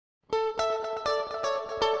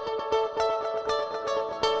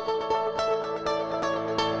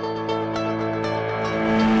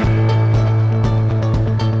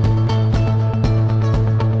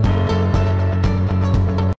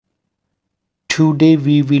Today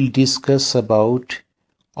we will discuss about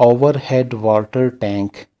overhead water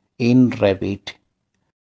tank in Revit.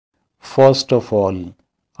 First of all,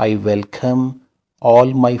 I welcome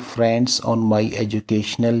all my friends on my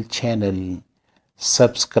educational channel.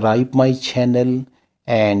 Subscribe my channel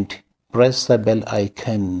and press the bell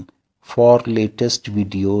icon for latest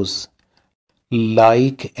videos.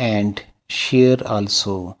 Like and share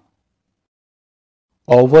also.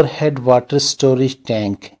 Overhead water storage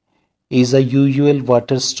tank is a usual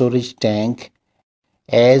water storage tank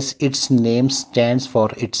as its name stands for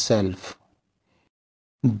itself.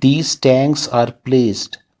 These tanks are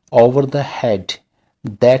placed over the head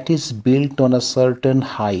that is built on a certain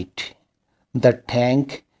height. The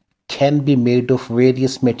tank can be made of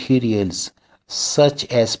various materials such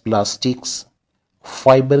as plastics,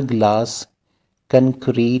 fiberglass,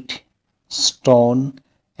 concrete, stone,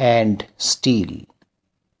 and steel.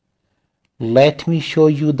 Let me show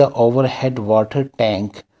you the overhead water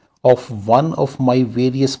tank of one of my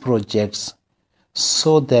various projects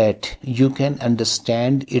so that you can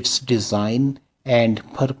understand its design and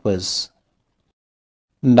purpose.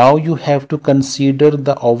 Now you have to consider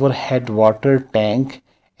the overhead water tank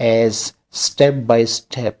as step by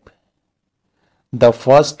step. The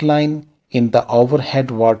first line in the overhead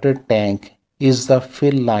water tank is the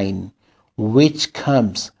fill line, which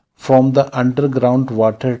comes from the underground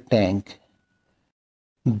water tank.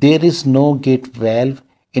 There is no gate valve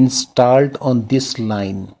installed on this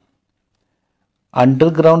line.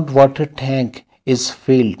 Underground water tank is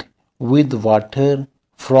filled with water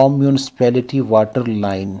from municipality water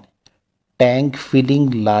line, tank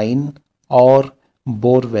filling line or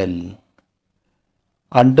borewell.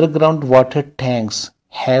 Underground water tanks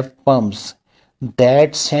have pumps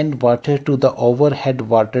that send water to the overhead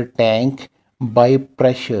water tank by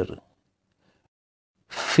pressure.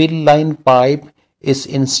 Fill line pipe is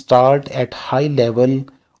installed at high level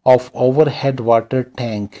of overhead water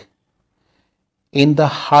tank. In the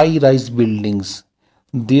high-rise buildings,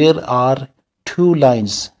 there are two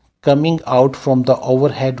lines coming out from the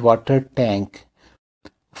overhead water tank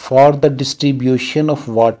for the distribution of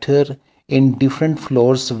water in different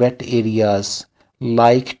floors wet areas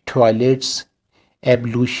like toilets,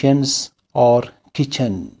 ablutions or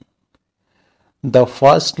kitchen. The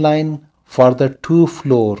first line for the two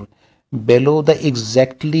floor below the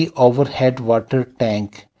exactly overhead water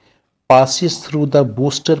tank passes through the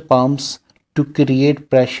booster pumps to create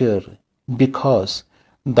pressure because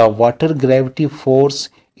the water gravity force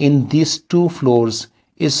in these two floors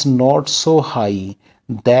is not so high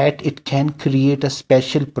that it can create a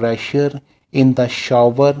special pressure in the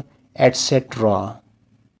shower, etc.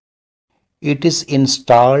 It is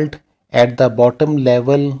installed at the bottom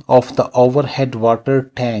level of the overhead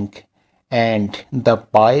water tank and the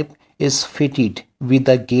pipe is fitted with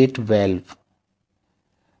a gate valve.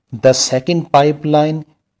 The second pipeline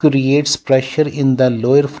creates pressure in the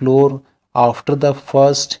lower floor after the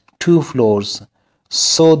first two floors,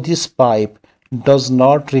 so this pipe does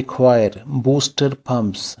not require booster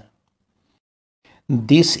pumps.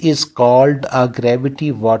 This is called a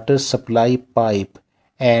gravity water supply pipe,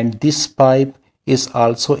 and this pipe is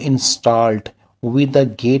also installed with a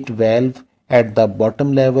gate valve at the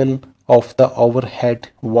bottom level of the overhead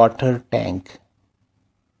water tank.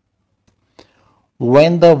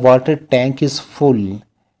 When the water tank is full,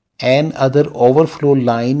 another overflow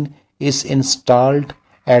line is installed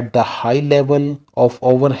at the high level of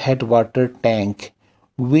overhead water tank,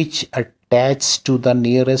 which attaches to the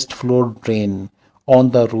nearest floor drain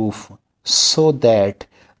on the roof so that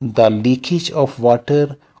the leakage of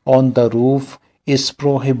water on the roof is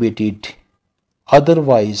prohibited.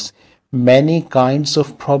 Otherwise, many kinds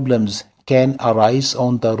of problems can arise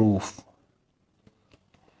on the roof.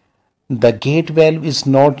 The gate valve is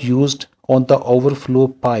not used on the overflow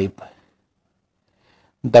pipe.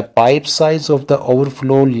 The pipe size of the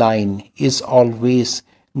overflow line is always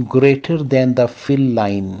greater than the fill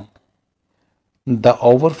line. The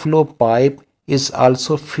overflow pipe is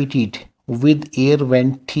also fitted with air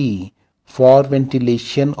vent T for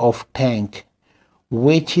ventilation of tank,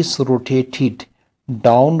 which is rotated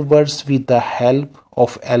downwards with the help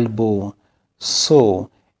of elbow, so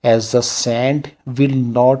as the sand will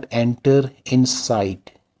not enter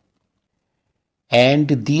inside.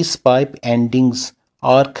 And these pipe endings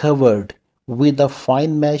are covered with a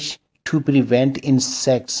fine mesh to prevent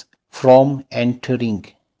insects from entering.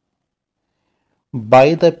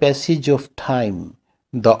 By the passage of time,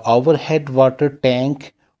 the overhead water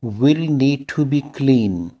tank will need to be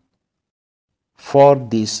clean. For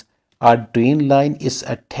this, a drain line is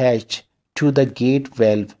attached to the gate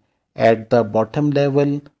valve at the bottom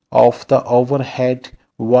level of the overhead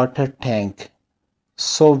water tank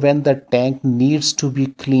So when the tank needs to be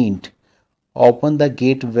cleaned, open the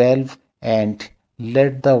gate valve and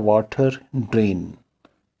let the water drain.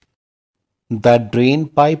 The drain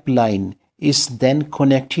pipeline is then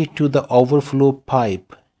connected to the overflow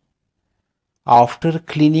pipe. After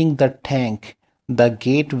cleaning the tank, the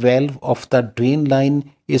gate valve of the drain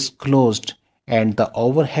line is closed and the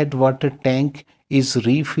overhead water tank is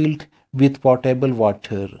refilled with potable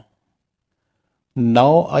water.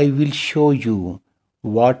 Now I will show you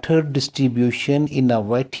water distribution in a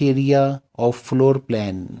wet area of floor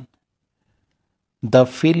plan. The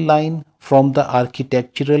fill line from the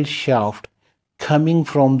architectural shaft coming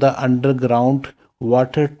from the underground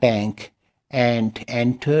water tank and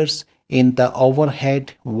enters in the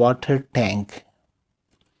overhead water tank.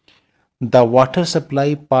 The water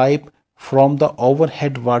supply pipe from the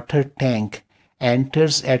overhead water tank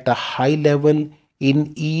enters at a high level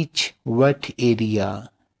in each wet area.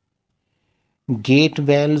 Gate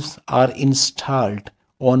valves are installed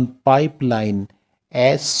on pipeline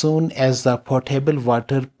as soon as the potable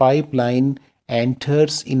water pipeline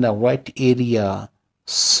enters in a wet area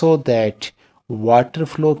so that water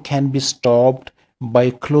flow can be stopped by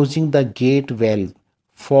closing the gate valve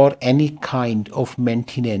for any kind of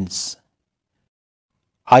maintenance.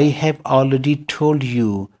 I have already told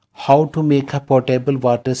you how to make a potable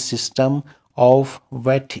water system of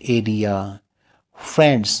wet area.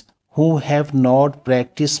 Friends who have not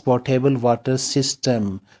practiced potable water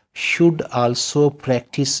system should also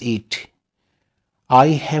practice it. I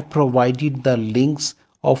have provided the links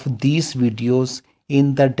of these videos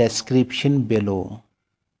in the description below.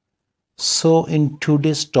 So in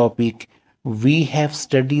today's topic, we have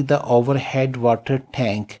studied the overhead water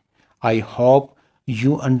tank. I hope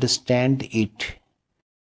you understand it.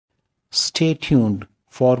 Stay tuned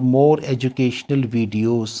for more educational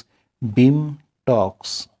videos. BIM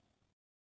Talks.